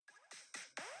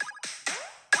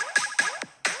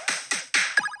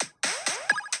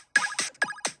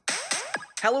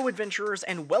Hello adventurers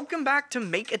and welcome back to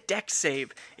Make a Deck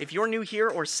Save. If you're new here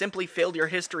or simply failed your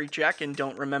history check and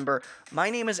don't remember, my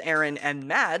name is Aaron and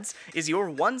Mads is your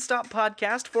one-stop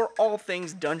podcast for all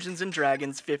things Dungeons &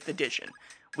 Dragons 5th edition.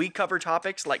 We cover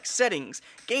topics like settings,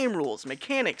 game rules,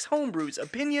 mechanics, homebrews,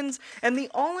 opinions, and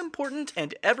the all-important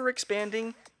and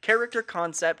ever-expanding character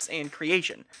concepts and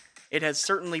creation. It has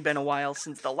certainly been a while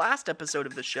since the last episode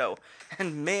of the show,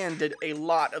 and man did a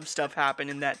lot of stuff happen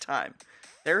in that time.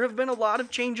 There have been a lot of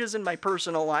changes in my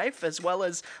personal life, as well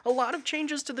as a lot of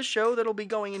changes to the show that'll be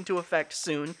going into effect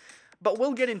soon, but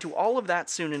we'll get into all of that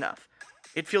soon enough.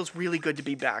 It feels really good to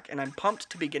be back, and I'm pumped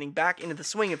to be getting back into the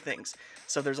swing of things,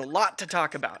 so there's a lot to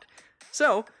talk about.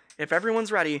 So, if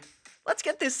everyone's ready, let's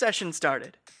get this session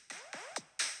started.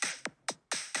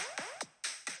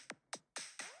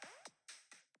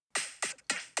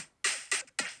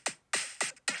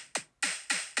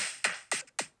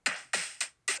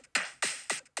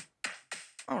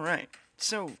 Alright,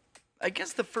 so I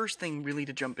guess the first thing really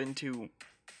to jump into,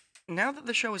 now that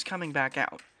the show is coming back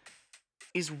out,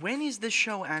 is when is this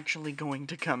show actually going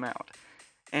to come out?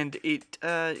 And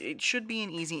it should be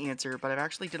an easy answer, but I've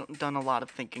actually done a lot of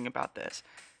thinking about this.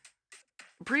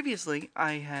 Previously,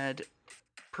 I had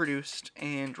produced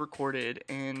and recorded,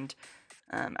 and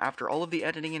after all of the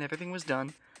editing and everything was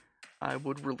done, I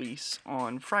would release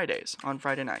on Fridays, on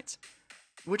Friday nights,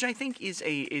 which I think is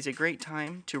a great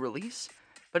time to release.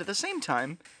 But at the same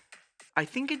time, I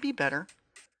think it'd be better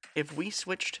if we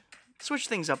switch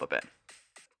things up a bit.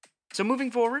 So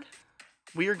moving forward,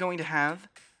 we are going to have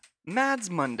Mads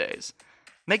Mondays.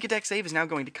 Make a Deck Save is now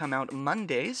going to come out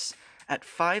Mondays at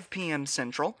 5 p.m.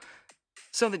 Central,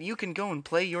 so that you can go and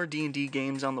play your D&D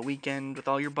games on the weekend with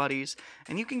all your buddies,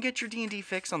 and you can get your D&D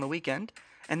fix on the weekend,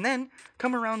 and then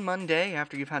come around Monday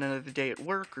after you've had another day at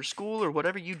work or school or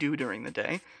whatever you do during the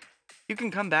day. You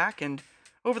can come back and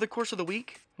over the course of the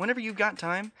week, whenever you've got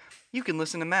time, you can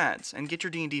listen to Mads and get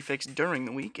your D&D fix during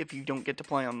the week if you don't get to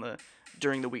play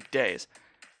during the weekdays.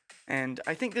 And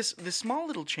I think this small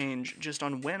little change just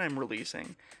on when I'm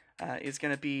releasing is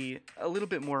going to be a little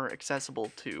bit more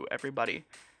accessible to everybody.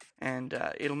 And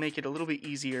it'll make it a little bit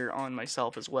easier on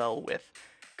myself as well with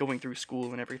going through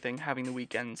school and everything, having the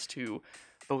weekends to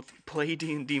both play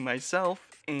D&D myself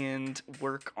and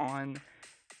work on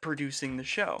producing the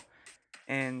show.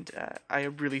 And I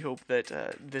really hope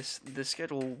that this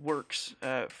schedule works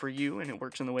for you, and it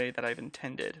works in the way that I've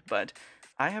intended, but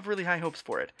I have really high hopes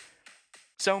for it.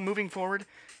 So, moving forward,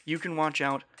 you can watch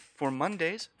out for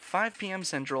Mondays, 5 p.m.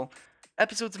 Central,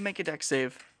 episodes of Make a Deck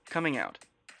Save coming out.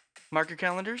 Mark your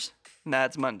calendars,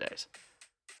 Mads Mondays.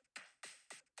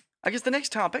 I guess the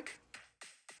next topic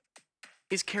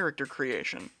is character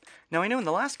creation. Now, I know in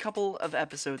the last couple of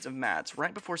episodes of Mads,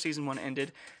 right before Season 1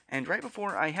 ended, and right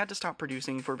before I had to stop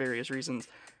producing for various reasons,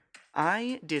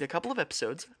 I did a couple of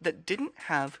episodes that didn't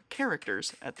have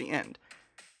characters at the end.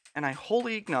 And I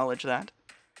wholly acknowledge that,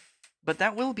 but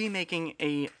that will be making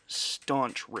a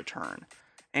staunch return.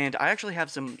 And I actually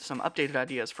have some updated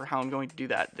ideas for how I'm going to do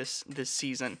that this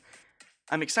season.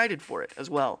 I'm excited for it as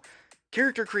well.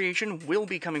 Character creation will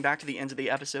be coming back to the ends of the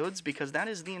episodes, because that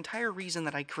is the entire reason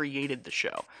that I created the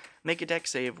show. Make a Deck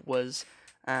Save was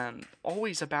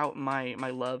always about my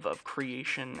love of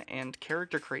creation and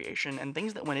character creation and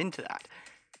things that went into that.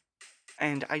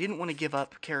 And I didn't want to give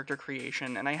up character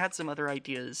creation, and I had some other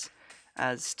ideas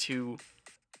as to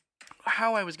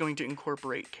how I was going to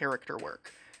incorporate character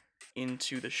work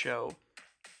into the show.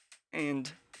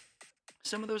 And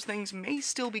some of those things may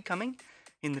still be coming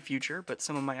in the future, but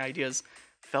some of my ideas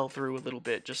fell through a little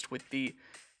bit just with the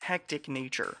hectic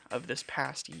nature of this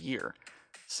past year.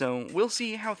 So we'll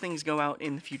see how things go out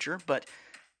in the future, but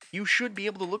you should be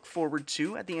able to look forward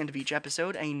to, at the end of each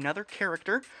episode, another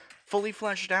character, fully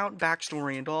fleshed out,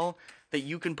 backstory and all, that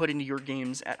you can put into your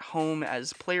games at home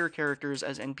as player characters,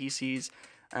 as NPCs.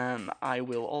 I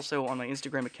will also, on my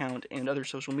Instagram account and other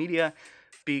social media,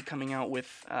 be coming out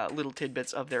with little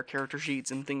tidbits of their character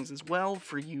sheets and things as well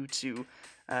for you to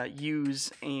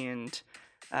use and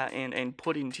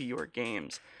put into your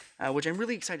games, which I'm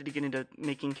really excited to get into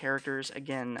making characters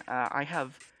again. I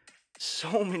have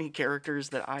so many characters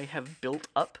that I have built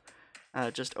up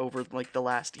just over like the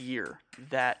last year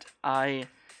that I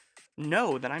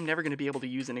know that I'm never going to be able to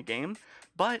use in a game,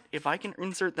 but if I can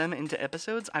insert them into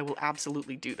episodes, I will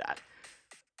absolutely do that.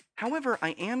 However,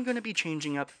 I am going to be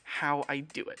changing up how I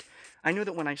do it. I know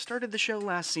that when I started the show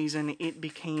last season, it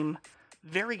became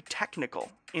very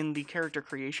technical in the character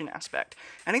creation aspect,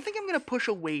 and I think I'm going to push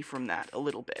away from that a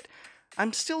little bit.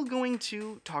 I'm still going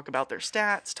to talk about their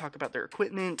stats, talk about their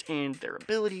equipment, and their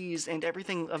abilities, and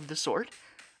everything of the sort,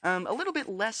 a little bit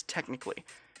less technically.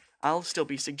 I'll still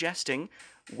be suggesting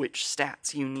which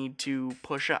stats you need to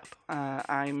push up.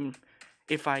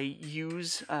 If I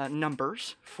use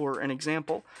numbers for an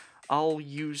example, I'll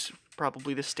use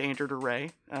probably the standard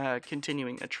array,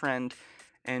 continuing a trend,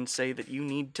 and say that you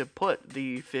need to put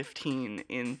the 15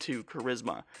 into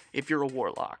charisma if you're a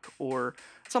warlock, or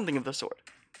something of the sort.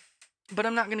 But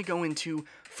I'm not going to go into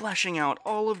fleshing out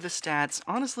all of the stats.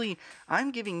 Honestly,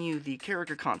 I'm giving you the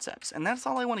character concepts, and that's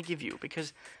all I want to give you,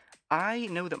 because I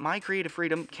know that my creative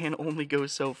freedom can only go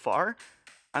so far.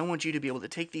 I want you to be able to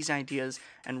take these ideas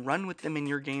and run with them in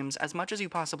your games as much as you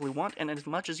possibly want and as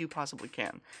much as you possibly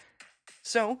can.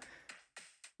 So,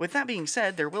 with that being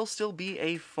said, there will still be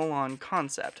a full-on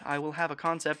concept. I will have a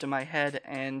concept in my head,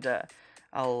 and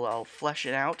I'll flesh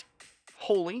it out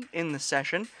wholly in the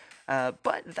session,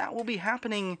 but that will be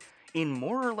happening in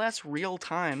more or less real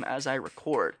time as I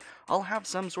record. I'll have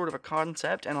some sort of a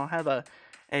concept, and I'll have a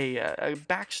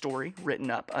backstory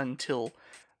written up until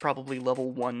probably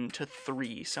level 1 to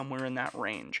 3, somewhere in that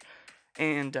range.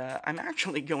 And I'm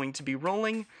actually going to be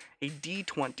rolling a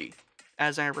d20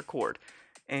 as I record.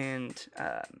 And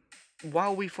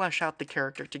while we flesh out the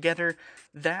character together,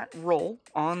 that roll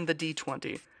on the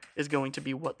d20 is going to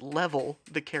be what level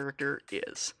the character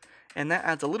is. And that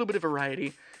adds a little bit of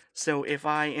variety. So if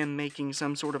I am making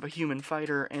some sort of a human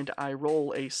fighter and I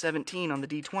roll a 17 on the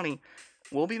d20,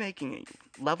 we'll be making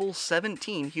a level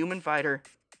 17 human fighter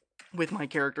with my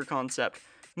character concept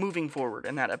moving forward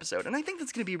in that episode. And I think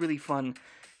that's going to be really fun,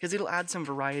 because it'll add some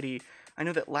variety. I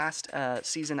know that last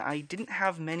season I didn't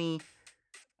have many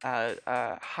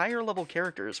higher level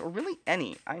characters, or really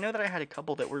any. I know that I had a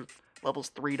couple that were levels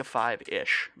 3 to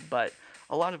 5-ish, but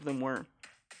a lot of them were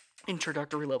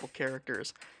introductory level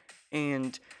characters.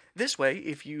 And this way,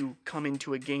 if you come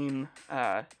into a game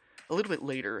a little bit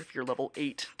later, if you're level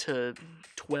 8 to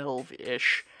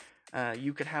 12-ish,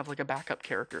 you could have like a backup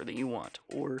character that you want,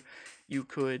 or you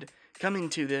could come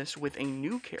into this with a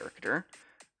new character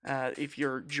if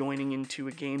you're joining into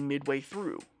a game midway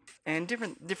through, and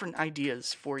different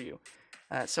ideas for you.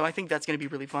 So I think that's going to be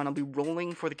really fun. I'll be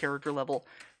rolling for the character level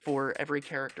for every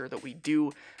character that we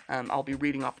do. I'll be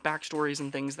reading off backstories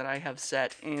and things that I have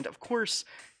set, and of course,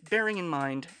 bearing in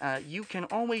mind, you can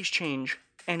always change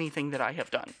anything that I have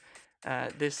done.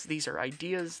 These are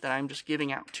ideas that I'm just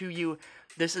giving out to you.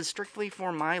 This is strictly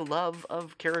for my love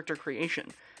of character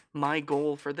creation. My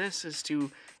goal for this is to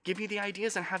give you the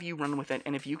ideas and have you run with it,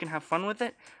 and if you can have fun with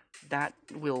it, that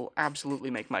will absolutely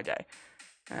make my day.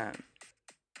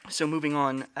 So moving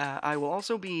on, I will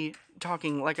also be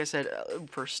talking, like I said,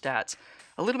 for stats,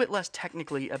 a little bit less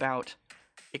technically about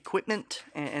equipment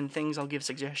and things. I'll give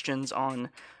suggestions on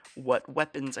what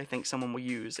weapons I think someone will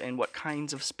use, and what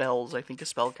kinds of spells I think a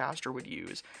spellcaster would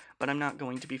use, but I'm not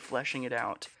going to be fleshing it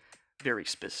out very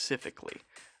specifically.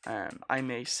 I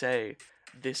may say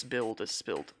this build is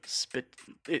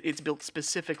it's built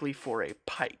specifically for a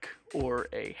pike or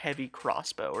a heavy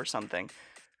crossbow or something.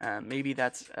 Maybe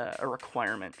that's a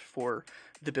requirement for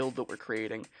the build that we're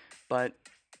creating, but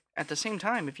at the same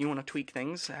time, if you want to tweak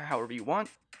things however you want,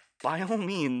 by all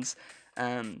means,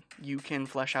 you can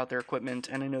flesh out their equipment.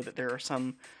 And I know that there are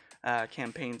some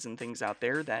campaigns and things out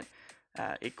there that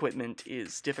equipment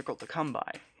is difficult to come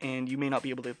by, and you may not be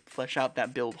able to flesh out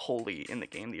that build wholly in the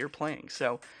game that you're playing.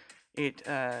 So it's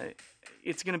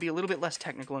going to be a little bit less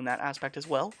technical in that aspect as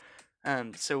well.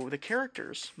 So the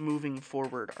characters moving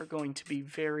forward are going to be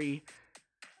very,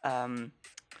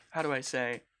 how do I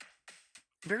say,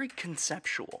 very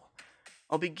conceptual.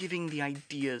 I'll be giving the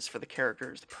ideas for the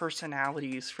characters, the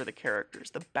personalities for the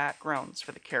characters, the backgrounds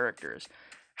for the characters,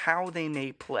 how they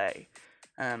may play.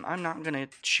 I'm not going to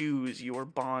choose your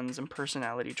bonds and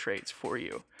personality traits for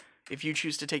you. If you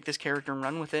choose to take this character and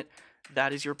run with it,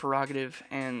 that is your prerogative,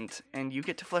 and you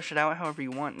get to flesh it out however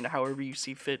you want and however you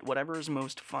see fit, whatever is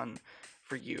most fun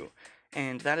for you.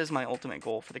 And that is my ultimate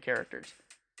goal for the characters.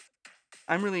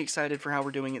 I'm really excited for how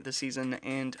we're doing it this season,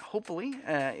 and hopefully,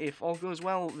 if all goes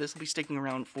well, this will be sticking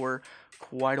around for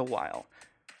quite a while.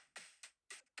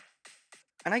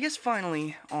 And I guess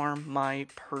finally are my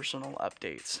personal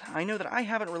updates. I know that I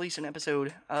haven't released an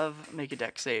episode of Make a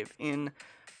Deck Save in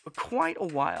quite a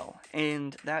while,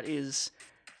 and that is,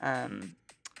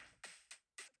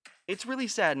 it's really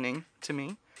saddening to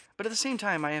me, but at the same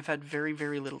time, I have had very,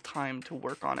 very little time to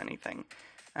work on anything,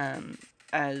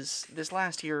 as this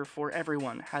last year for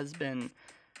everyone has been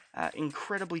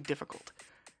incredibly difficult.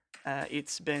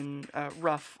 It's been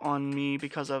rough on me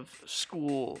because of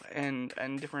school and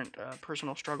different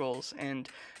personal struggles, and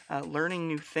learning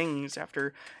new things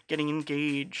after getting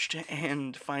engaged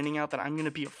and finding out that I'm going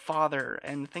to be a father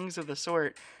and things of the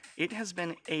sort. It has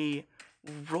been a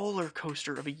roller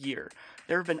coaster of a year.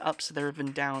 There have been ups, there have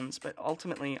been downs, but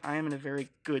ultimately I am in a very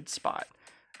good spot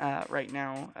right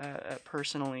now,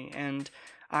 personally. And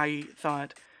I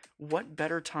thought, what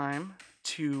better time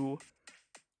to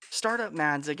start up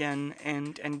Mads again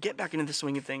and get back into the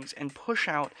swing of things and push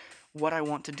out what I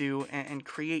want to do and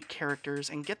create characters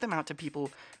and get them out to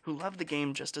people who love the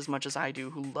game just as much as I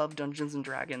do, who love Dungeons and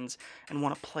Dragons and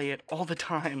want to play it all the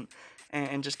time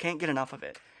and just can't get enough of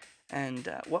it. And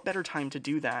what better time to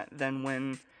do that than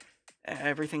when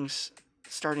everything's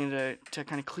starting to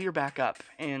kind of clear back up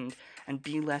and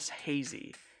be less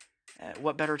hazy?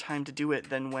 What better time to do it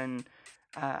than when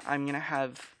I'm going to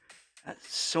have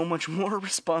so much more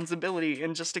responsibility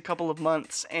in just a couple of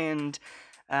months, and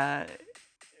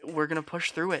we're going to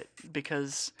push through it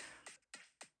because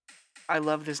I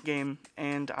love this game,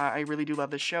 and I really do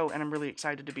love this show, and I'm really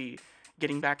excited to be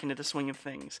getting back into the swing of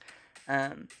things.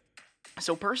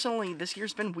 So personally, this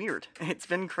year's been weird. It's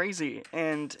been crazy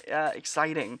and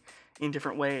exciting in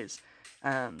different ways.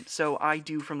 So I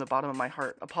do, from the bottom of my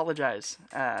heart, apologize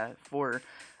for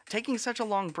taking such a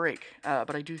long break,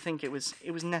 but I do think it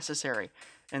was necessary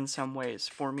in some ways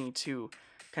for me to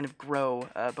kind of grow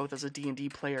both as a D&D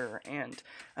player and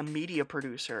a media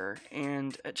producer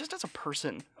and just as a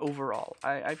person overall.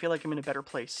 I feel like I'm in a better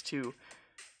place to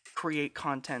create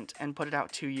content and put it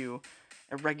out to you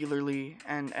regularly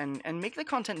and make the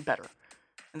content better.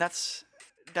 And that's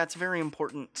very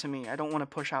important to me. I don't want to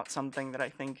push out something that I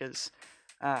think is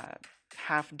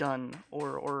half done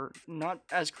or not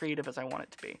as creative as I want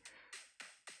it to be.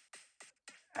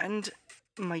 And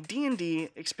my D&D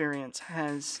experience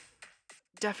has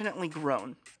definitely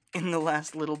grown in the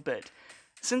last little bit.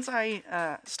 Since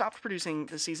I stopped producing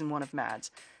the season 1 of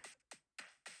Mads,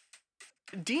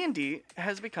 D&D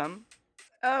has become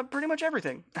pretty much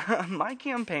everything. My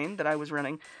campaign that I was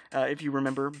running, if you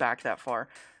remember back that far,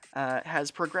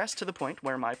 has progressed to the point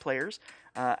where my players,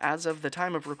 as of the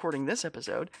time of recording this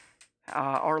episode,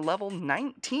 are level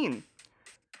 19.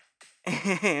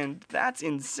 And that's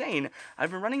insane.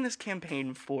 I've been running this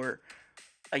campaign for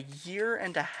a year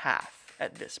and a half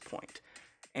at this point.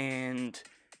 And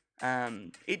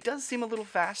it does seem a little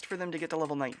fast for them to get to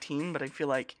level 19, but I feel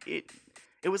like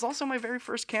it was also my very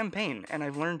first campaign, and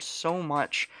I've learned so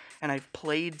much, and I've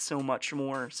played so much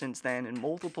more since then in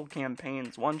multiple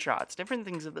campaigns, one-shots, different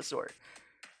things of the sort.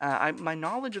 My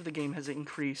knowledge of the game has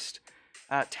increased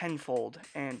tenfold,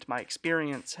 and my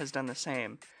experience has done the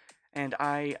same. And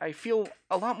I feel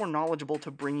a lot more knowledgeable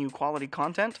to bring you quality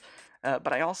content,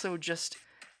 but I also just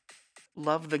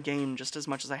love the game just as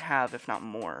much as I have, if not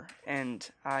more. And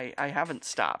I haven't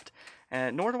stopped,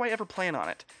 nor do I ever plan on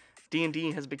it.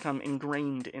 D&D has become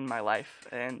ingrained in my life,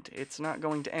 and it's not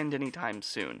going to end anytime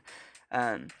soon.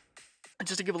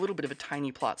 Just to give a little bit of a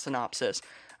tiny plot synopsis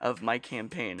of my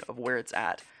campaign, of where it's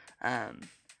at.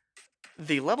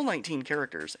 The level 19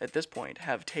 characters at this point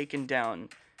have taken down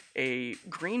a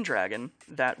green dragon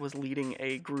that was leading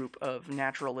a group of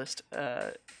naturalist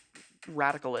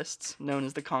radicalists known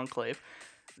as the Conclave.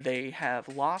 They have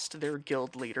lost their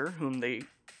guild leader, whom they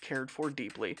cared for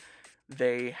deeply.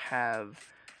 They have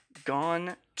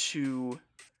gone to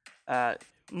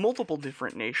multiple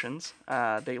different nations.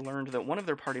 They learned that one of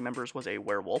their party members was a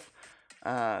werewolf.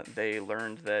 They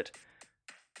learned that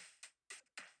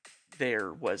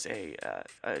there was an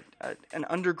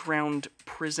underground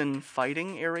prison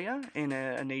fighting area in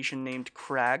a nation named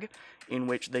Crag, in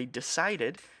which they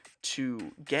decided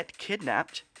to get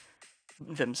kidnapped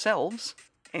themselves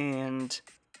and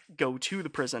go to the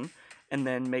prison, and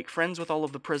then make friends with all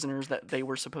of the prisoners that they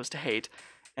were supposed to hate,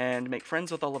 and make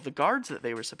friends with all of the guards that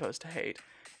they were supposed to hate,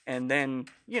 and then,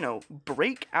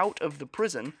 break out of the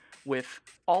prison with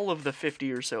all of the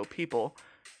 50 or so people,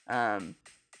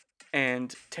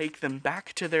 and take them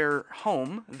back to their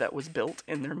home that was built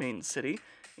in their main city,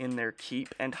 in their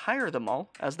keep, and hire them all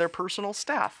as their personal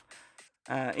staff,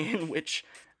 in which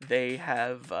they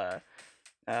have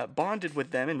bonded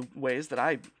with them in ways that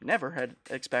I never had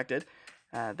expected.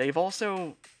 They've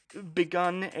also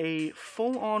begun a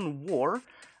full-on war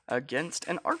against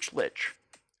an archlich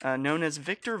known as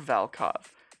Victor Valkov.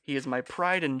 He is my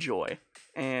pride and joy,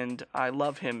 and I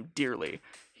love him dearly.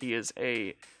 He is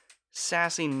a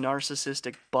sassy,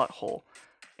 narcissistic butthole,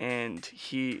 and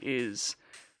he is,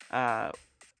 I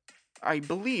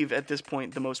believe at this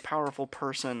point, the most powerful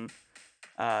person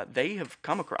they have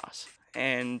come across,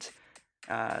 and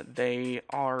they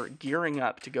are gearing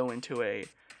up to go into a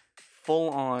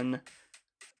full-on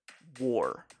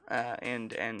war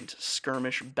and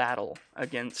skirmish battle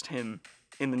against him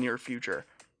in the near future.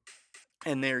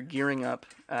 And they're gearing up,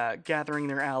 gathering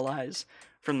their allies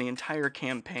from the entire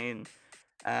campaign,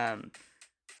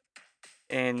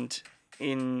 And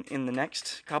in the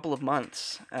next couple of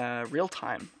months, real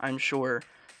time, I'm sure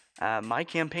my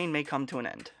campaign may come to an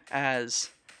end, as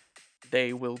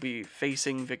they will be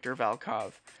facing Viktor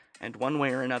Valkov, and one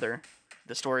way or another,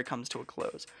 the story comes to a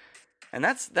close. And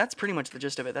that's pretty much the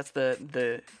gist of it. That's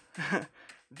the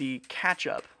the catch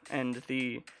up and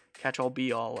the catch all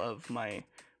be all of my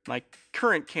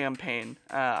current campaign.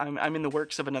 I'm in the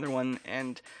works of another one,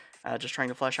 and just trying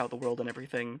to flesh out the world and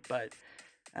everything. But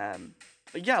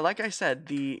yeah, like I said,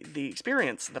 the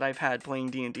experience that I've had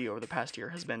playing D&D over the past year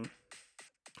has been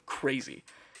crazy,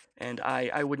 and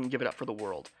I wouldn't give it up for the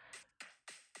world.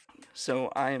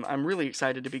 So I'm really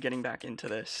excited to be getting back into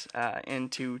this,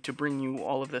 and to bring you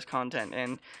all of this content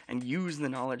and use the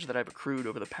knowledge that I've accrued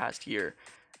over the past year,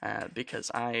 because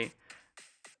I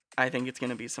think it's going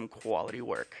to be some quality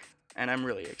work, and I'm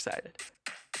really excited.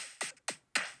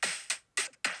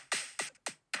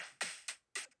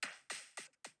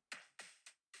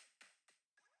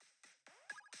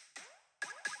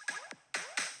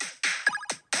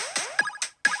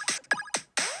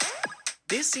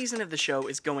 This season of the show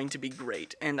is going to be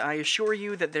great, and I assure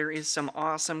you that there is some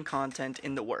awesome content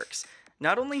in the works.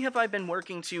 Not only have I been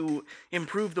working to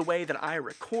improve the way that I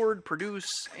record,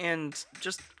 produce, and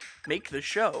just make the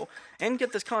show, and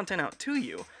get this content out to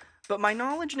you, but my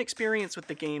knowledge and experience with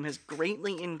the game has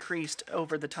greatly increased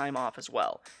over the time off as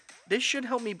well. This should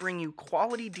help me bring you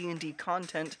quality D&D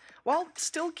content while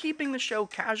still keeping the show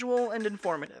casual and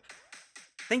informative.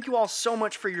 Thank you all so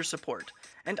much for your support,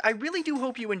 and I really do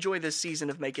hope you enjoy this season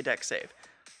of Make a Deck Save.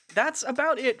 That's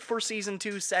about it for Season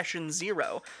 2, Session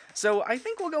 0, so I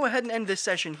think we'll go ahead and end this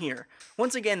session here.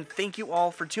 Once again, thank you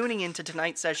all for tuning in to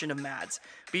tonight's session of Mads.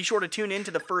 Be sure to tune in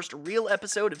to the first real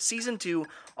episode of Season 2,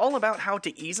 all about how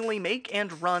to easily make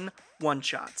and run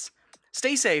one-shots.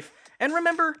 Stay safe, and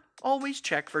remember, always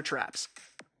check for traps.